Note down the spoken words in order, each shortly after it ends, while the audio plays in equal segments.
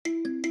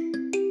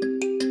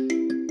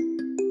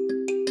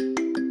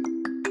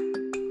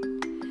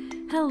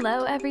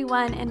Hello,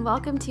 everyone, and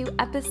welcome to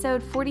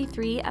episode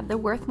 43 of the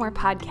Worth More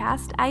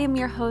podcast. I am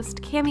your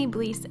host, Cami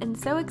Blease, and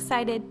so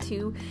excited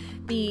to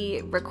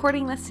be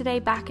recording this today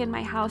back in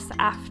my house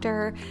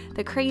after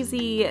the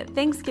crazy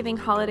Thanksgiving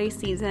holiday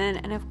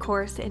season, and of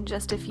course, in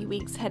just a few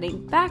weeks,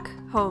 heading back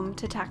home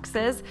to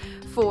Texas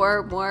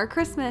for more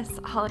Christmas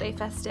holiday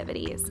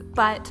festivities.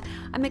 But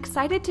I'm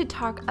excited to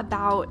talk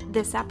about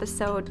this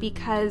episode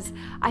because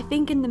I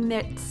think in the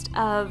midst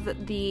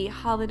of the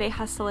holiday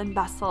hustle and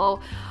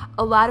bustle,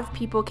 a lot of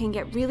people can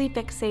get really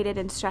fixated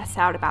and stressed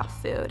out about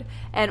food.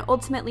 And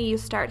ultimately you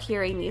start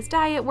hearing these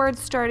diet words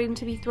starting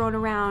to be thrown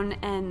around,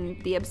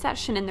 and the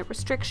obsession and the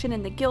restriction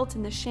and the guilt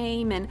and the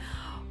shame, and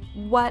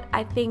what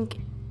I think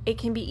it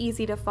can be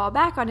easy to fall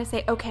back on to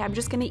say, okay, I'm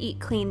just going to eat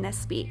clean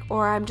this week,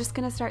 or I'm just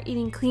going to start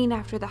eating clean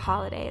after the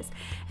holidays.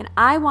 And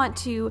I want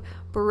to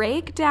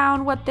break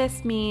down what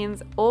this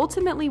means,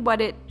 ultimately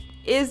what it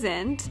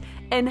isn't,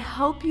 and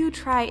help you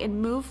try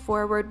and move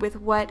forward with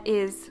what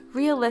is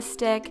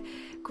realistic,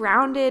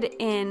 grounded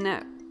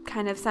in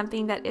kind of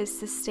something that is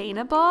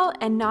sustainable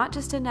and not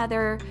just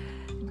another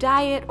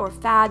diet or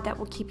fad that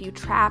will keep you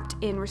trapped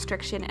in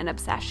restriction and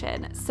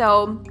obsession.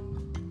 So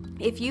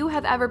if you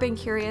have ever been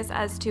curious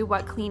as to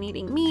what clean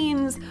eating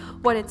means,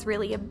 what it's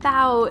really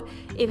about,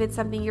 if it's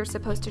something you're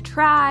supposed to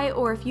try,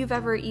 or if you've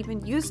ever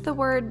even used the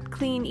word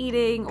clean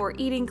eating or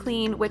eating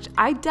clean, which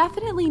I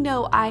definitely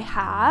know I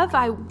have,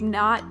 I'm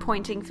not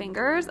pointing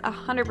fingers,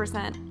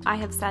 100% I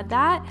have said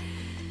that.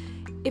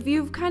 If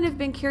you've kind of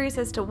been curious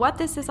as to what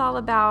this is all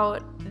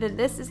about, then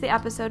this is the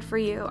episode for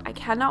you. I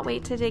cannot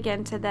wait to dig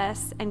into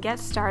this and get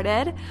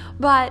started.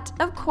 But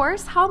of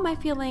course, how am I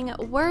feeling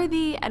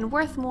worthy and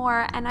worth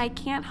more? And I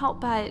can't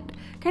help but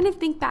kind of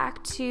think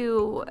back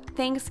to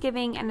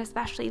Thanksgiving, and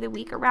especially the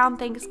week around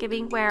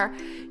Thanksgiving, where,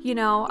 you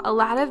know, a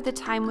lot of the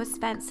time was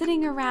spent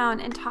sitting around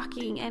and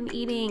talking and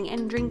eating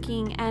and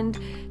drinking, and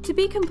to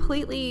be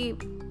completely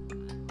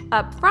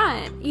up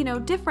front, you know,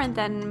 different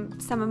than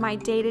some of my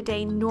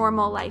day-to-day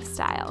normal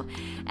lifestyle.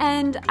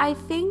 And I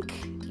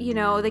think, you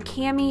know, the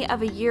Cami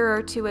of a year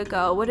or two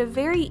ago would have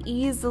very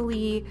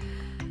easily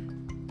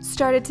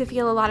started to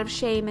feel a lot of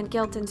shame and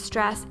guilt and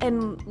stress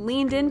and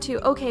leaned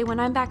into, okay, when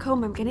I'm back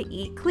home, I'm going to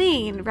eat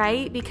clean,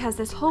 right? Because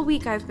this whole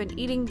week I've been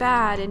eating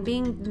bad and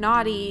being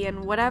naughty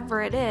and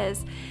whatever it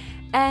is.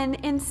 And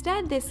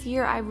instead this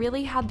year, I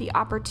really had the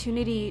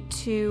opportunity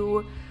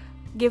to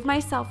give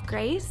myself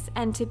grace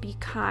and to be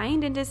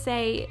kind and to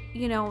say,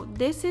 you know,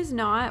 this is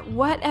not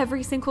what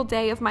every single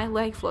day of my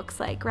life looks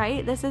like,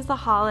 right? This is the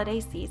holiday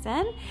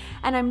season,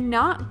 and I'm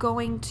not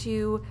going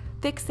to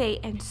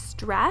fixate and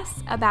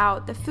stress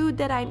about the food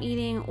that I'm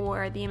eating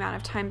or the amount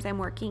of times I'm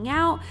working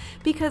out,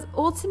 because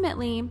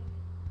ultimately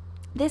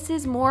this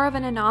is more of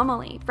an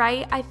anomaly,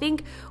 right? I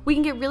think we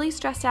can get really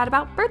stressed out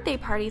about birthday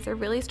parties or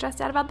really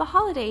stressed out about the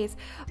holidays,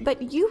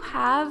 but you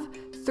have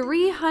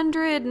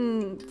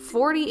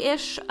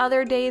 340-ish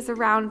other days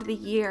around the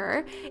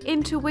year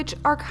into which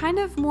are kind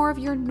of more of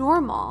your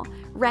normal,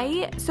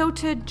 right? So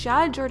to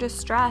judge or to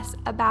stress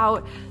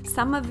about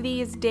some of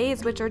these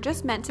days which are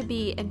just meant to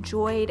be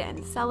enjoyed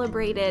and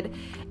celebrated,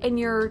 and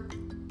you're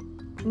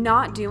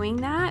not doing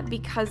that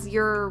because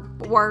you're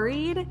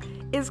worried,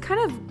 is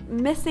kind of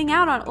missing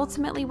out on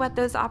ultimately what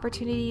those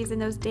opportunities and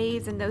those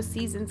days and those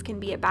seasons can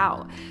be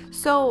about.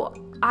 So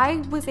I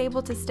was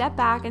able to step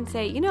back and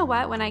say, you know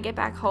what, when I get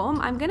back home,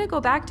 I'm going to go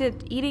back to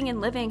eating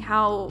and living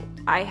how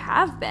I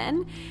have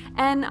been,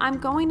 and I'm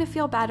going to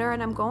feel better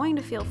and I'm going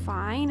to feel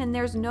fine, and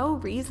there's no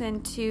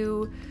reason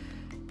to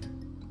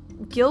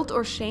guilt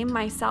or shame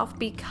myself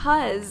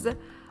because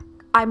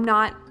I'm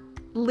not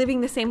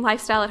living the same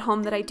lifestyle at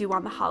home that I do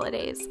on the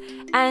holidays.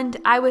 And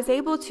I was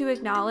able to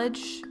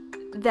acknowledge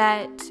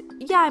that,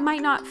 yeah, I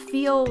might not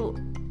feel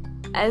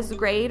as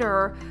great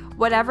or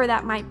whatever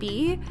that might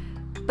be,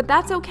 but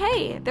that's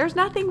okay. There's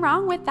nothing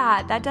wrong with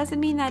that. That doesn't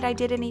mean that I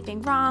did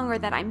anything wrong or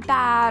that I'm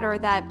bad or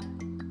that,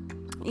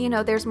 you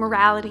know, there's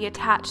morality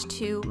attached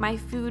to my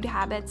food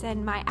habits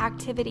and my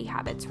activity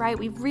habits, right?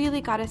 We've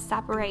really got to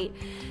separate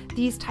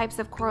these types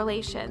of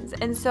correlations.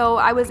 And so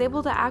I was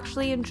able to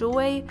actually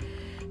enjoy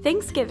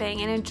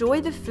Thanksgiving and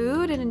enjoy the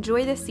food and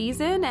enjoy the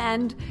season,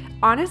 and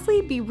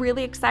honestly be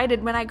really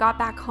excited when I got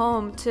back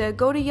home to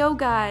go to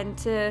yoga and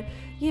to,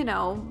 you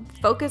know,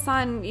 focus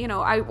on, you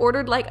know, I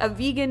ordered like a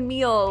vegan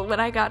meal when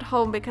I got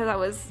home because I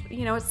was,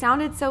 you know, it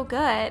sounded so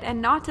good.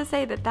 And not to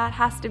say that that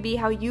has to be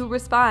how you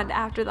respond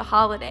after the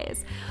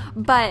holidays,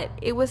 but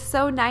it was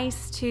so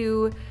nice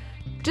to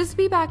just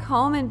be back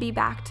home and be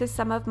back to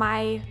some of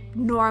my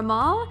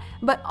normal,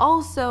 but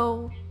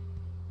also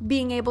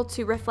being able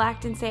to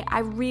reflect and say, I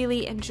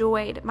really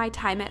enjoyed my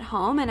time at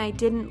home and I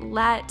didn't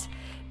let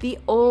the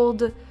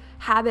old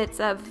habits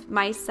of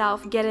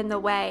myself get in the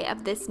way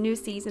of this new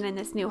season and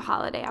this new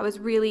holiday. I was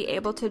really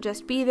able to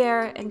just be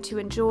there and to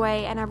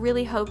enjoy, and I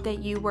really hope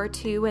that you were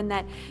too, and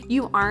that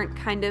you aren't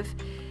kind of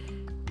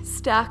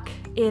stuck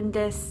in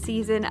this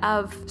season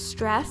of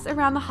stress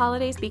around the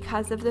holidays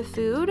because of the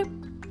food.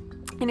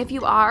 And if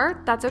you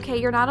are, that's okay.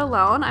 You're not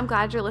alone. I'm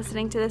glad you're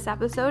listening to this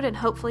episode, and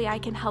hopefully I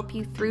can help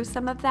you through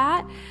some of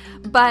that.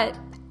 But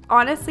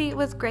honestly, it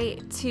was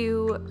great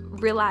to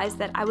realize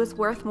that I was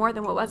worth more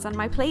than what was on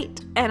my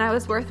plate, and I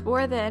was worth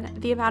more than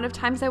the amount of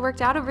times I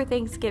worked out over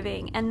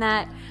Thanksgiving, and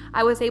that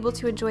I was able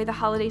to enjoy the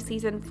holiday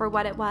season for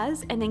what it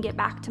was and then get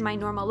back to my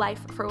normal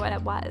life for what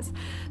it was.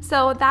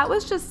 So that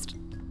was just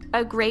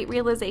a great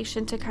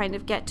realization to kind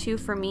of get to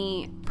for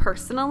me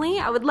personally.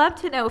 I would love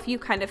to know if you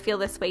kind of feel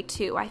this way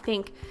too. I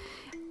think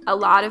a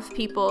lot of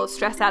people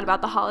stress out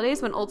about the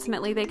holidays when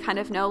ultimately they kind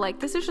of know, like,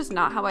 this is just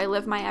not how I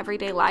live my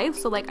everyday life.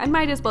 So like, I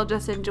might as well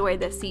just enjoy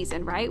this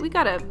season, right?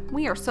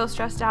 We are so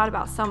stressed out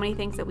about so many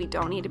things that we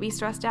don't need to be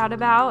stressed out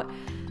about,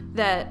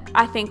 that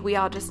I think we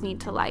all just need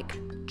to like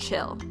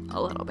chill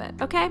a little bit,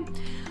 okay?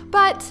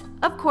 But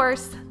of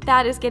course,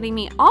 that is getting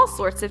me all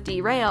sorts of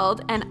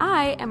derailed, and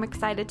I am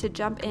excited to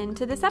jump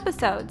into this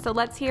episode. So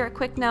let's hear a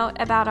quick note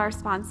about our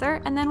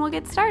sponsor, and then we'll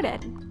get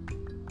started.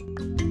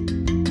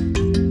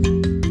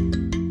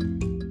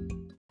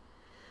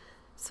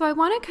 So I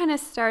want to kind of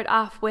start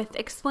off with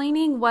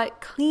explaining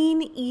what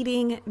clean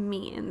eating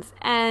means.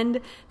 And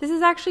this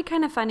is actually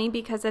kind of funny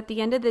because at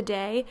the end of the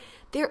day,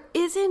 there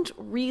isn't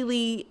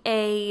really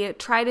a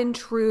tried and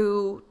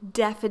true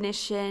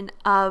definition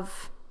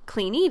of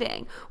clean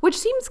eating, which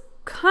seems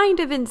kind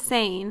of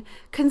insane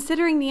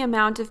considering the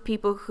amount of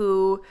people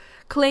who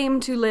claim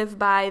to live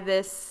by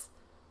this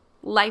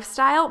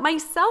lifestyle,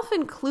 myself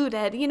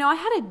included. You know, I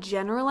had a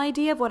general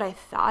idea of what I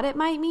thought it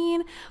might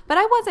mean, but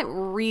I wasn't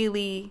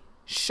really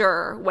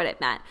sure what it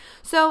meant.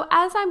 So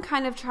as I'm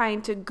kind of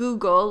trying to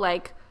Google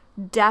like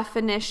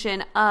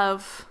definition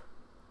of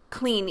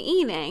clean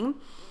eating,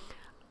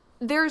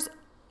 there's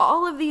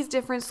all of these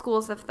different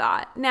schools of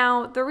thought.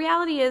 Now, the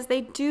reality is they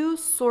do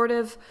sort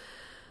of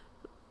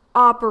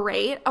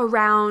operate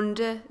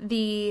around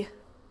the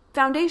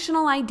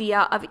foundational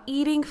idea of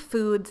eating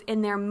foods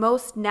in their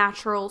most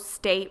natural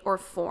state or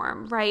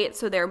form, right?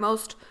 So the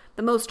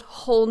most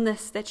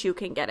wholeness that you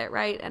can get it,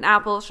 right? An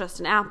apple is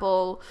just an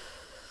apple.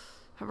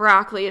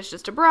 Broccoli is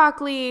just a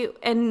broccoli,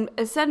 and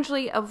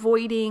essentially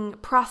avoiding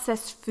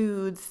processed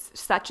foods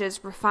such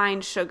as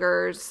refined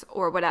sugars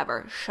or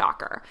whatever.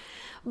 Shocker.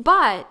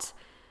 But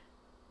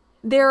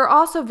there are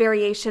also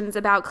variations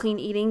about clean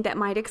eating that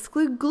might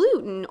exclude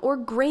gluten or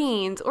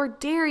grains or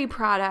dairy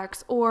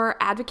products, or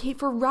advocate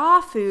for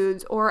raw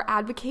foods, or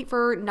advocate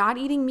for not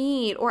eating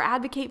meat, or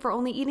advocate for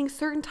only eating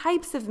certain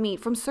types of meat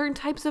from certain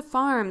types of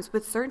farms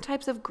with certain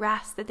types of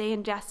grass that they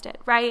ingested,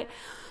 right?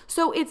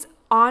 So it's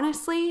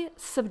honestly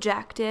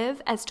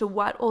subjective as to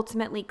what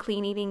ultimately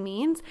clean eating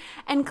means.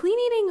 And clean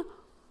eating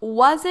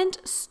wasn't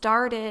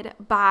started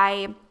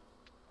by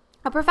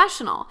a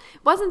professional.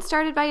 It wasn't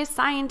started by a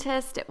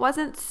scientist. It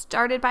wasn't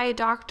started by a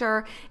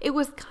doctor. It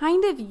was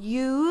kind of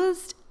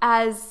used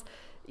as,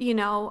 you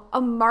know, a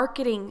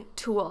marketing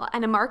tool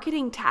and a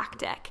marketing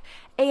tactic.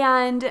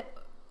 And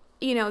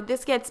you know,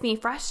 this gets me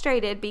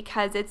frustrated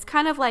because it's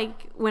kind of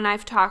like when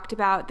I've talked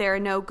about there are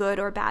no good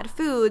or bad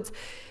foods.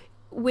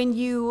 When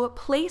you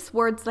place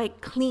words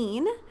like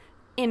clean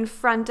in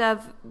front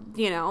of,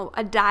 you know,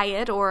 a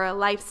diet or a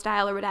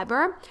lifestyle or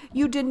whatever,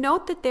 you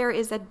denote that there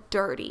is a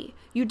dirty.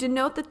 You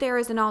denote that there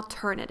is an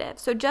alternative.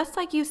 So just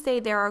like you say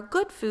there are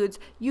good foods,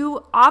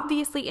 you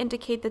obviously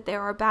indicate that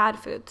there are bad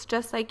foods.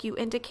 Just like you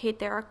indicate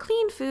there are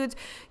clean foods,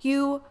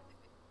 you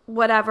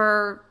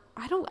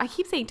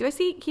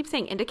keep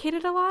saying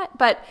indicated a lot,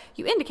 but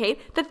you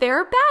indicate that there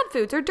are bad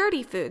foods or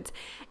dirty foods.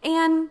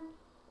 And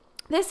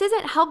this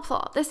isn't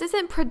helpful. This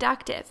isn't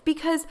productive,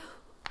 because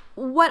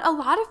what a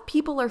lot of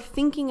people are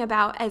thinking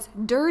about as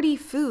dirty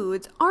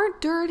foods aren't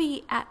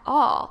dirty at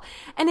all.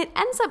 And it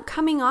ends up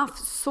coming off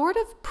sort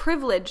of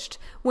privileged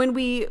when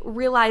we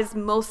realize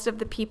most of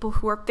the people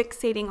who are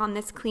fixating on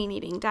this clean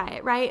eating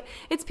diet, right?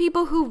 It's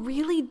people who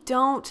really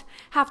don't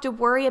have to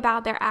worry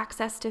about their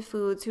access to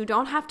foods, who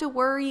don't have to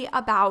worry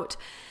about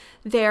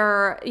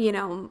their, you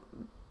know,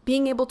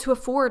 being able to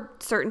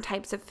afford certain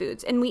types of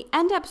foods. And we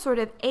end up sort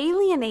of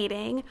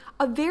alienating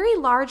a very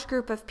large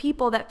group of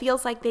people that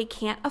feels like they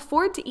can't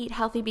afford to eat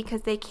healthy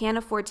because they can't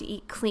afford to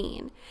eat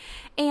clean.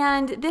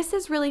 And this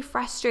is really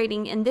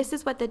frustrating. And this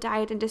is what the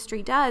diet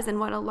industry does.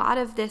 And what a lot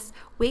of this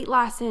weight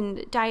loss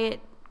and diet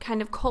kind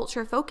of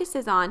culture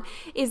focuses on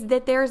is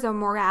that there's a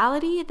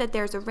morality, that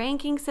there's a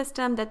ranking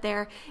system, that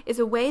there is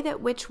a way that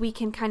which we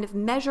can kind of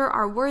measure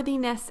our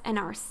worthiness and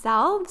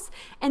ourselves,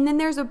 and then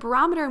there's a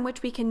barometer in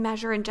which we can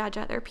measure and judge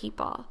other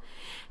people.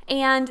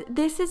 And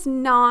this is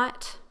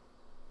not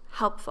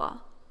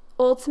helpful.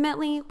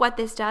 Ultimately, what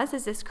this does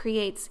is this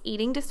creates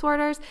eating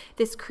disorders,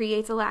 this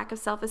creates a lack of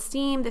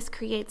self-esteem, this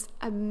creates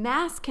a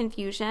mass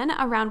confusion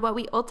around what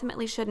we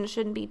ultimately should and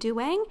shouldn't be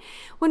doing,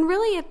 when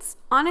really it's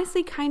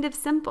honestly kind of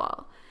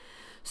simple.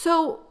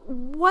 So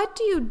what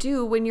do you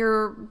do when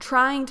you're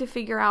trying to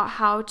figure out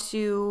how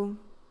to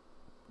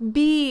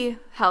be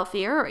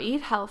healthier or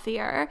eat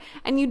healthier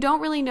and you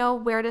don't really know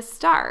where to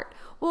start?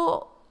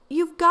 Well,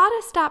 you've got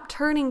to stop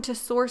turning to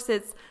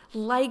sources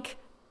like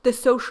the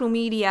social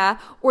media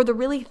or the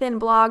really thin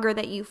blogger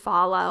that you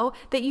follow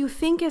that you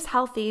think is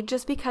healthy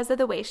just because of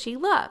the way she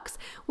looks.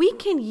 We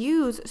can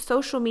use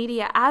social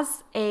media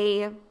as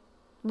a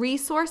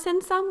resource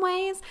in some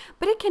ways,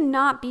 but it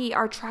cannot be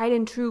our tried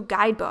and true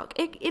guidebook.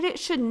 It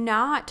should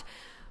not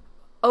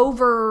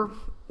shadow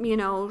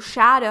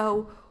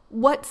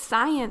what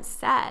science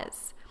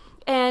says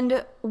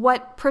and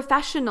what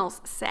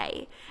professionals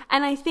say.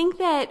 And I think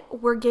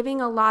that we're giving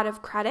a lot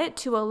of credit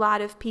to a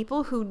lot of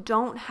people who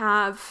don't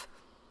have,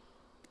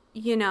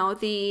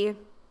 the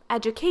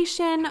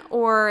education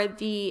or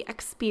the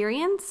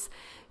experience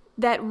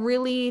that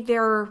really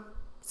they're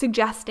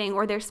suggesting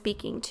or they're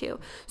speaking to.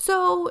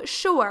 So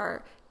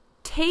sure,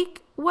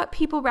 take what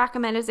people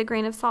recommend as a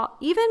grain of salt.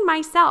 Even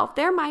myself,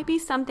 there might be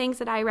some things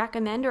that I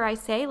recommend or I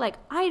say, like,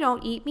 I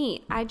don't eat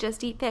meat, I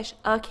just eat fish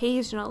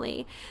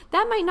occasionally.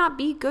 That might not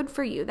be good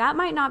for you. That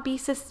might not be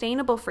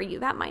sustainable for you.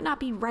 That might not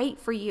be right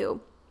for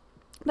you.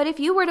 But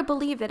if you were to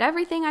believe that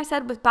everything I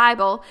said was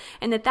Bible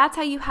and that that's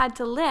how you had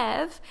to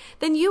live,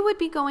 then you would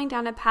be going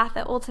down a path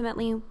that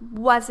ultimately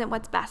wasn't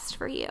what's best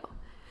for you.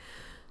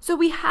 So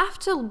we have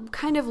to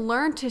kind of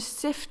learn to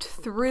sift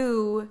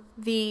through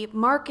the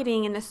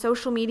marketing and the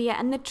social media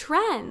and the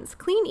trends.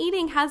 Clean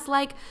eating has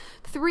like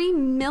 3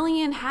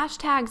 million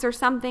hashtags or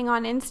something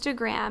on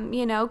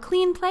Instagram,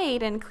 clean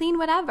plate and clean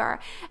whatever.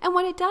 And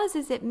what it does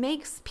is it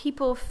makes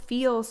people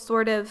feel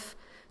sort of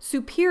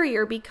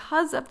superior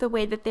because of the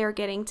way that they're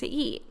getting to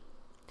eat.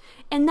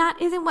 And that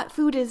isn't what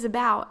food is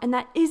about, and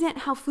that isn't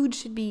how food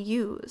should be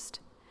used.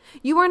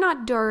 You are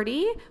not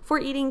dirty for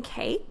eating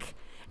cake,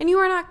 and you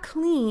are not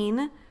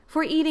clean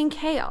for eating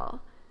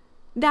kale.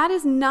 That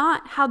is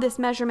not how this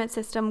measurement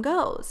system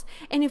goes.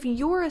 And if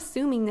you're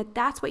assuming that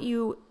that's what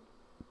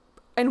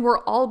and we're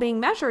all being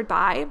measured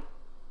by,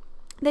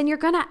 then you're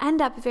going to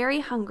end up very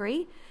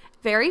hungry,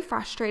 very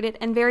frustrated,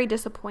 and very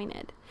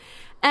disappointed.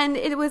 And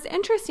it was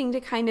interesting to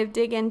kind of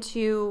dig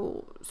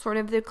into sort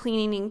of the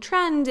clean eating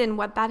trend and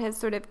what that has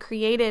sort of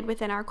created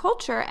within our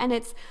culture. And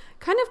it's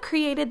kind of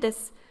created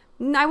this,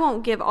 I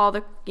won't give all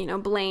the,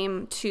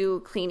 blame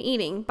to clean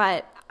eating,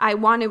 but I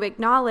want to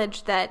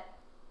acknowledge that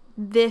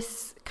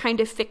this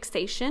kind of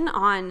fixation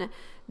on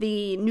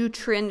the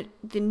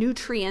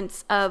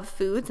nutrients of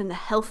foods and the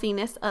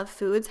healthiness of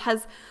foods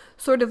has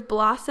sort of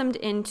blossomed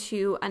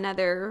into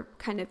another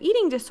kind of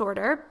eating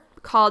disorder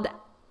called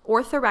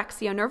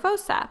orthorexia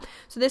nervosa.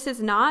 So this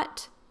is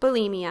not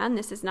bulimia and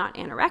this is not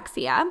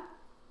anorexia.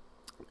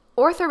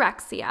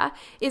 Orthorexia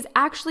is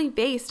actually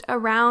based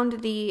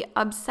around the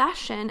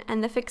obsession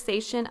and the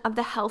fixation of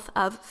the health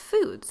of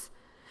foods.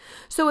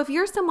 So if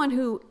you're someone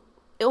who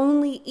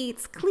only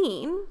eats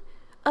clean,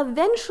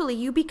 eventually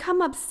you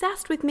become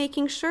obsessed with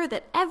making sure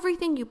that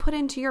everything you put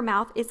into your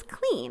mouth is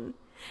clean.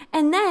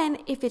 And then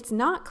if it's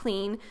not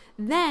clean,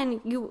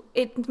 then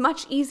it's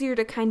much easier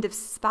to kind of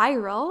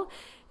spiral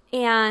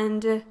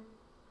and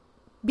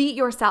beat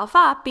yourself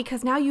up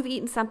because now you've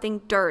eaten something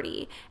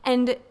dirty.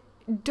 And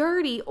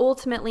dirty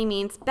ultimately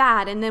means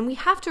bad. And then we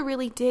have to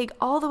really dig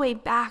all the way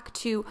back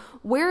to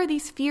where are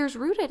these fears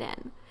rooted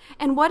in?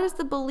 And what is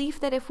the belief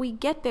that if we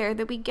get there,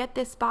 that we get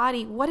this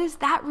body, what is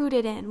that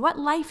rooted in? What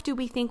life do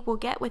we think we'll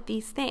get with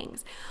these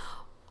things?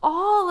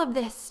 All of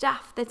this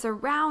stuff that's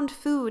around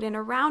food and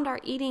around our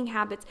eating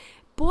habits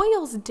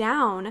boils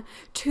down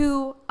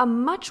to a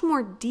much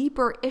more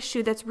deeper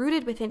issue that's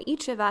rooted within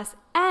each of us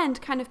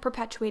and kind of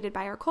perpetuated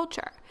by our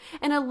culture.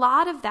 And a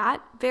lot of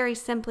that, very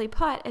simply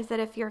put, is that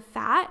if you're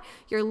fat,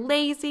 you're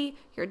lazy,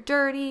 you're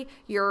dirty,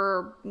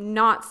 you're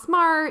not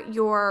smart,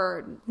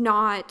 you're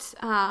not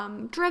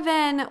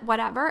driven,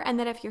 whatever. And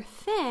that if you're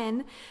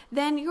thin,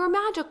 then you're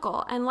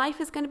magical and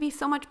life is going to be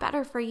so much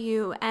better for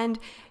you. And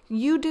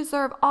you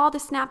deserve all the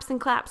snaps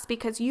and claps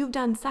because you've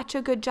done such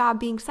a good job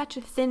being such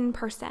a thin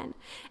person.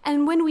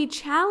 And when we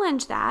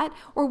challenge that,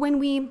 or when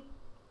we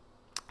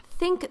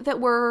think that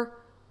we're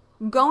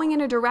going in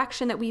a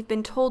direction that we've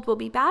been told will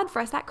be bad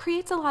for us, that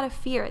creates a lot of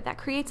fear, that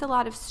creates a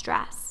lot of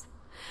stress.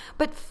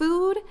 But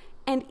food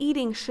and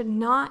eating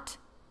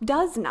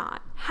does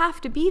not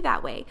have to be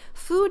that way.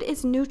 Food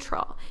is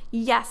neutral.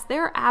 Yes,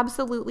 there are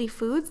absolutely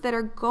foods that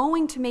are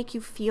going to make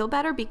you feel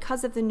better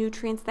because of the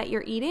nutrients that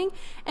you're eating,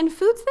 and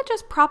foods that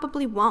just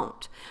probably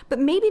won't. But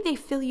maybe they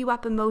fill you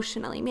up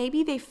emotionally.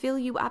 Maybe they fill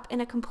you up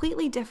in a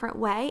completely different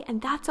way, and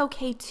that's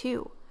okay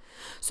too.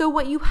 So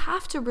what you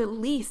have to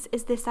release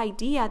is this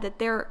idea that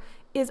there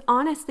is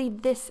honestly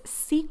this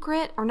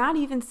secret, or not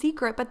even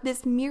secret, but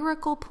this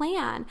miracle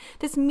plan,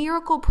 this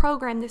miracle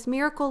program, this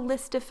miracle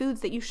list of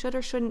foods that you should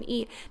or shouldn't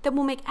eat that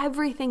will make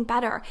everything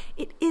better.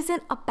 It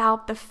isn't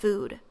about the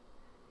food.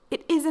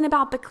 It isn't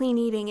about the clean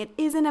eating. It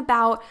isn't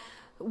about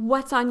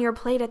what's on your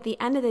plate at the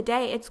end of the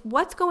day. It's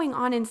what's going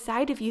on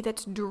inside of you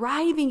that's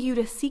driving you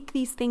to seek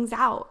these things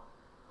out.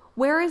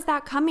 Where is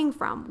that coming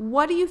from?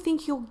 What do you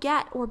think you'll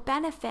get or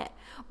benefit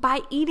by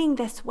eating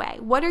this way?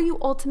 What are you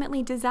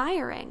ultimately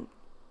desiring?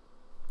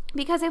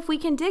 Because if we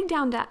can dig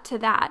down to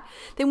that,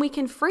 then we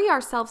can free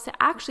ourselves to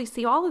actually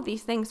see all of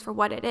these things for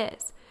what it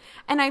is.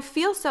 And it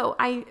feels so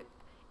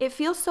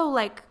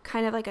like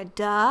kind of like a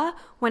duh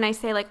when I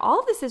say like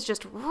all of this is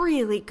just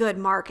really good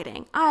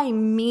marketing. I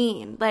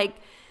mean, like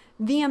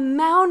the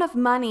amount of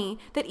money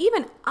that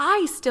even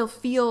I still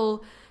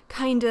feel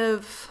kind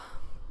of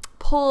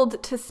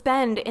told to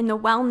spend in the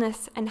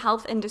wellness and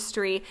health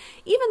industry,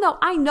 even though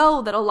I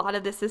know that a lot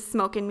of this is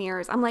smoke and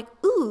mirrors. I'm like,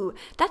 ooh,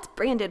 that's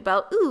branded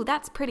well. Ooh,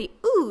 that's pretty.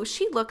 Ooh,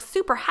 she looks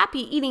super happy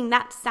eating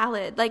that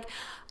salad. Like,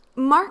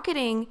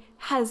 marketing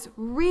has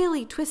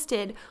really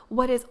twisted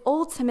what is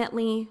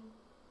ultimately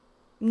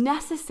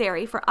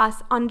necessary for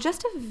us on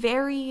just a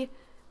very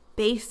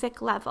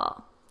basic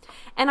level.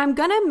 And I'm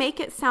going to make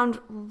it sound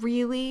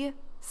really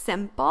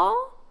simple,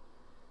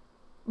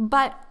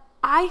 but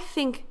I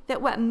think that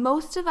what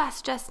most of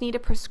us just need to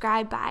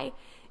prescribe by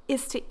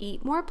is to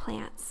eat more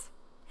plants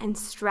and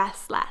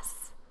stress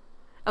less.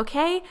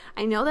 Okay?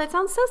 I know that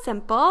sounds so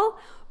simple,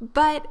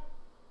 but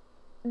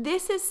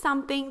this is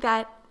something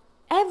that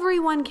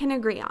everyone can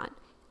agree on.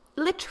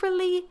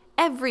 Literally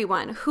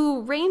everyone,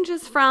 who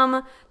ranges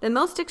from the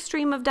most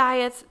extreme of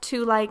diets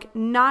to like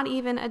not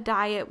even a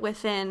diet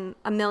within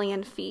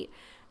 1,000,000 feet.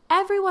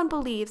 Everyone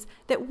believes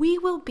that we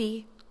will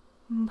be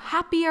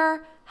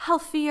happier,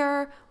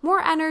 healthier,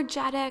 more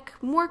energetic,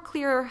 more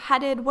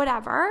clear-headed,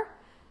 whatever,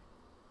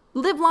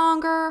 live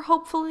longer,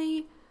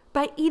 hopefully,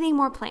 by eating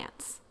more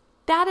plants.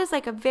 That is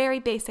like a very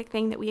basic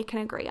thing that we can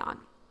agree on.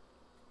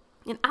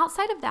 And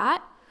outside of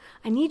that,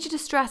 I need you to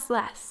stress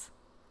less.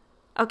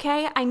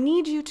 Okay? I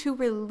need you to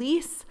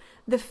release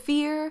the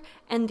fear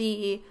and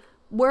the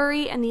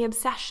worry and the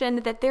obsession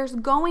that there's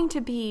going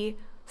to be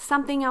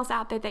something else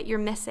out there that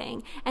you're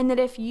missing. And that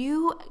if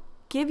you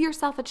give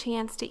yourself a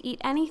chance to eat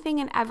anything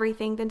and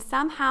everything, then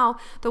somehow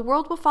the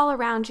world will fall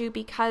around you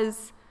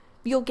because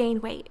you'll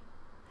gain weight.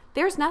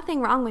 There's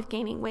nothing wrong with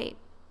gaining weight.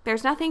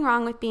 There's nothing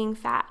wrong with being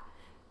fat.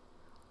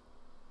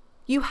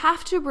 You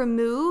have to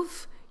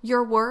remove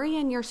your worry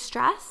and your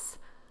stress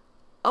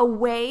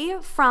away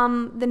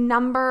from the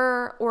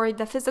number or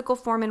the physical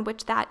form in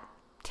which that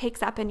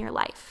takes up in your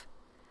life.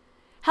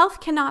 Health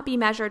cannot be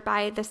measured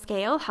by the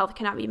scale. Health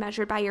cannot be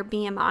measured by your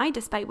BMI,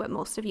 despite what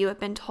most of you have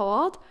been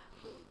told.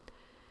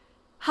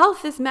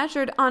 Health is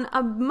measured on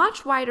a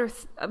much wider,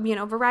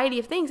 variety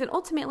of things, and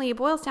ultimately it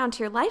boils down to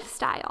your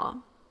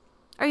lifestyle.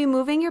 Are you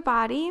moving your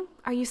body?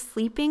 Are you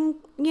sleeping,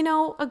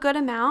 a good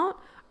amount?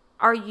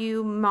 Are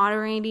you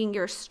moderating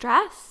your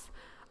stress?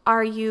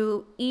 Are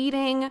you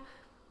eating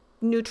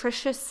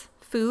nutritious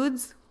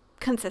foods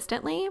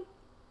consistently?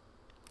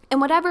 And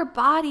whatever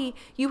body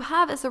you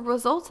have as a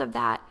result of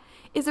that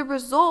is a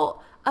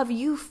result of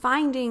you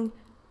finding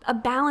a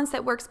balance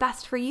that works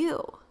best for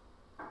you.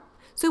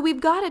 So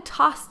we've got to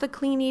toss the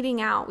clean eating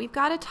out. We've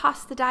got to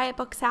toss the diet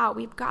books out.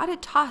 We've got to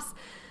toss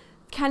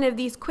kind of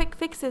these quick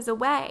fixes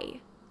away,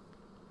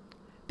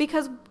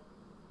 because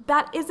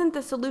that isn't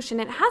the solution.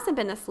 It hasn't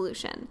been the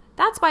solution.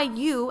 That's why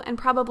you and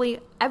probably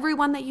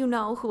everyone that you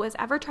know who has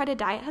ever tried a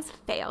diet has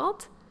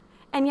failed,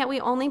 and yet we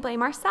only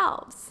blame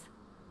ourselves.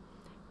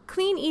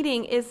 Clean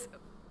eating is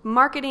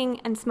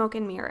marketing and smoke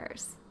and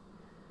mirrors.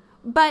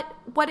 But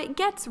what it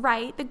gets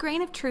right, the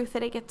grain of truth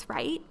that it gets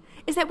right,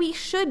 is that we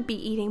should be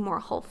eating more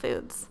whole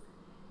foods.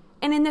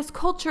 And in this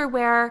culture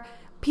where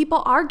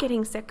people are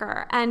getting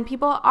sicker and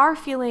people are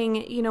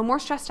feeling, more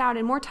stressed out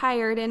and more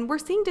tired, and we're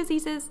seeing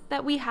diseases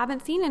that we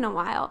haven't seen in a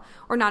while,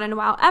 or not in a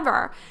while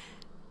ever.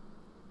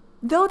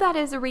 Though that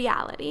is a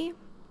reality,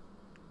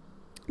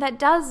 that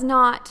does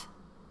not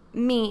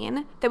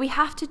mean that we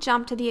have to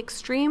jump to the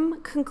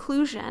extreme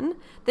conclusion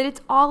that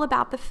it's all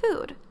about the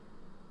food.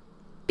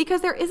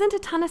 Because there isn't a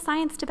ton of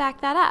science to back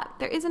that up.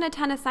 There isn't a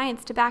ton of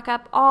science to back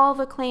up all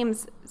the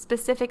claims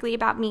specifically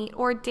about meat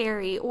or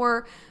dairy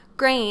or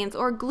grains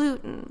or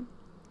gluten.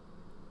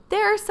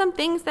 There are some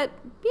things that,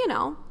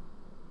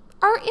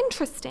 are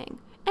interesting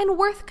and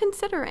worth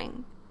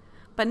considering,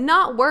 but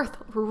not worth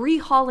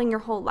rehauling your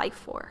whole life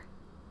for.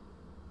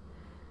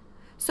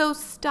 So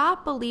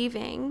stop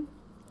believing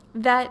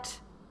that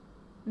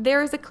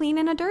there is a clean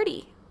and a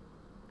dirty.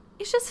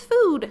 It's just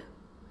food.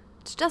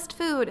 It's just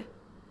food.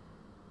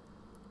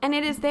 And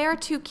it is there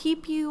to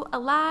keep you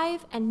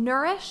alive and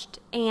nourished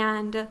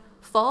and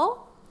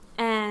full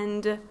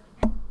and,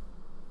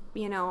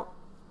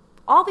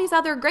 all these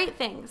other great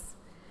things.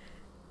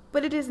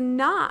 But it is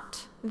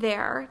not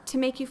there to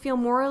make you feel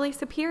morally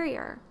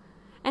superior.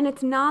 And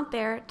it's not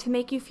there to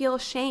make you feel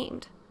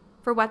ashamed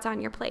for what's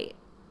on your plate.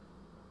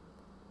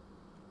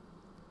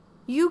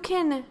 You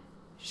can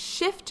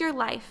shift your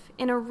life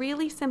in a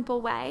really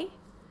simple way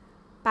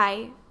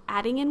by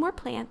adding in more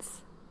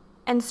plants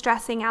and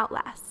stressing out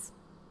less.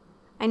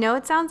 I know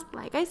it sounds,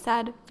 like I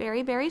said,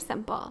 very, very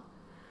simple,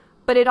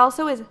 but it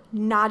also is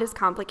not as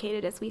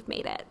complicated as we've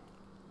made it.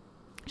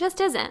 It just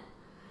isn't.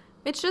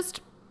 It's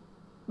just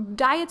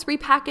diets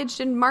repackaged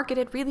and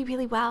marketed really,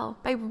 really well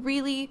by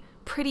really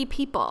pretty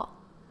people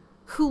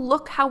who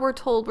look how we're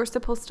told we're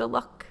supposed to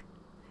look.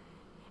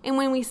 And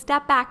when we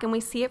step back and we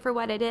see it for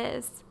what it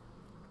is,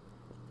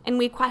 and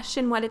we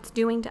question what it's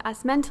doing to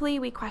us mentally,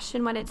 we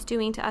question what it's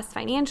doing to us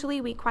financially,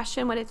 we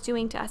question what it's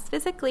doing to us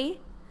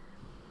physically,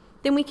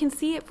 then we can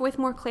see it with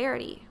more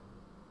clarity.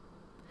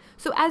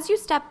 So as you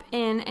step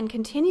in and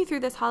continue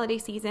through this holiday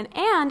season,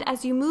 and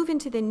as you move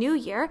into the new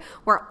year,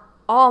 where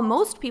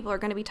most people are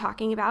going to be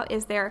talking about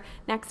is their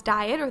next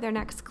diet or their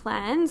next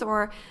cleanse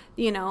or,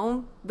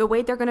 the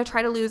weight they're going to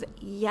try to lose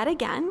yet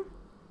again.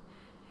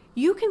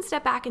 You can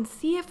step back and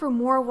see it for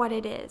more what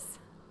it is.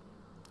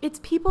 It's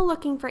people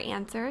looking for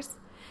answers.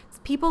 It's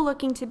people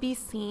looking to be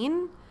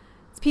seen.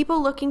 It's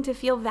people looking to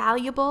feel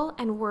valuable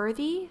and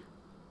worthy.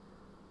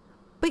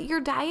 But your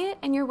diet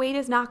and your weight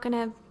is not going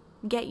to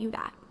get you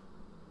that.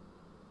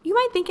 You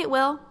might think it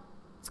will.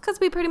 It's because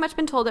we've pretty much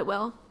been told it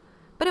will,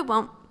 but it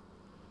won't.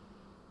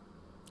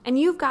 And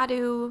you've got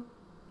to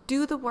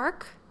do the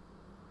work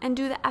and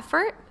do the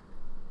effort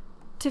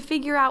to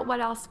figure out what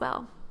else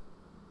will.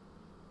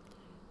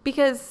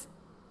 Because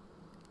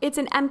it's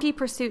an empty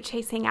pursuit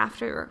chasing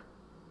after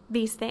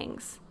these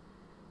things.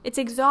 It's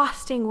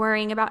exhausting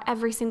worrying about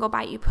every single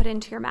bite you put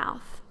into your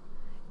mouth.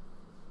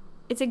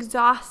 It's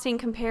exhausting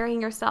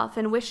comparing yourself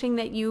and wishing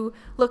that you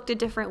looked a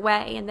different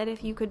way and that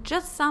if you could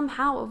just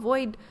somehow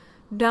avoid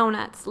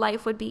donuts,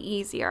 life would be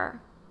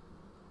easier.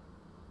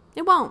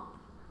 It won't.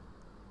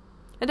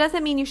 It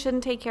doesn't mean you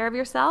shouldn't take care of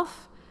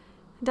yourself.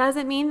 It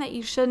doesn't mean that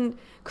you shouldn't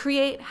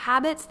create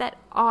habits that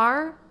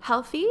are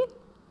healthy,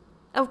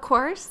 of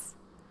course.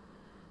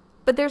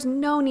 But there's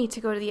no need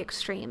to go to the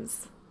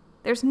extremes.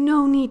 There's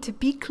no need to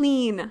be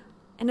clean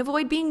and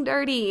avoid being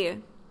dirty.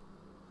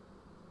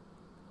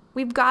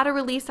 We've got to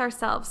release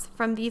ourselves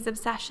from these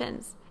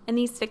obsessions and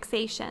these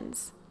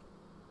fixations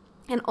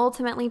and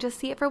ultimately just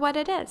see it for what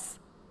it is.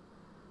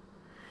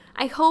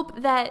 I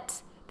hope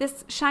that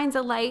this shines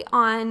a light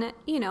on,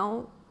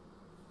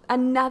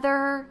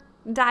 another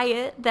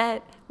diet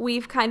that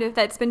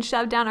that's been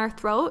shoved down our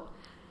throat,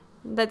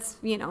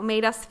 that's,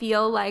 made us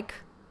feel like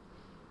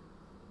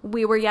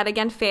we were yet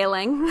again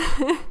failing.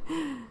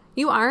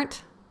 You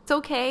aren't. It's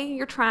okay.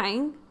 You're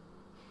trying.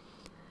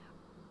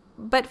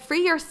 But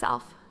free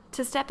yourself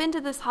to step into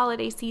this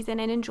holiday season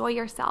and enjoy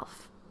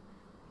yourself.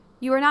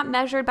 You are not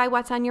measured by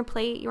what's on your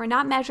plate. You are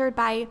not measured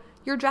by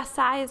your dress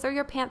size or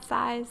your pant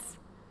size.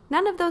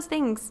 None of those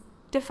things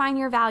define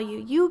your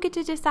value. You get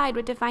to decide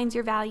what defines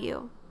your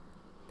value.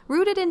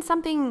 Rooted in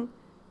something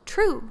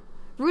true,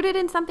 rooted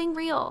in something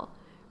real,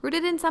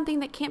 rooted in something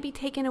that can't be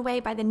taken away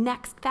by the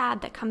next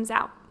fad that comes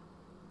out.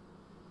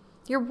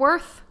 You're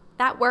worth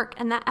that work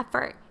and that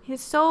effort.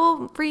 It's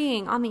so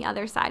freeing on the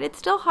other side. It's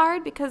still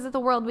hard because of the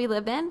world we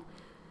live in,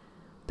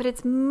 but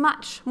it's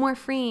much more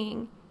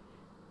freeing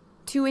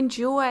to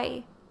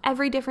enjoy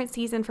every different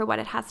season for what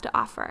it has to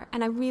offer.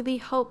 And I really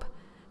hope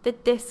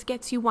that this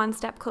gets you one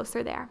step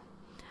closer there.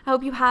 I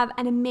hope you have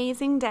an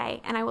amazing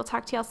day, and I will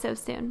talk to y'all so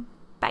soon.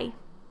 Bye.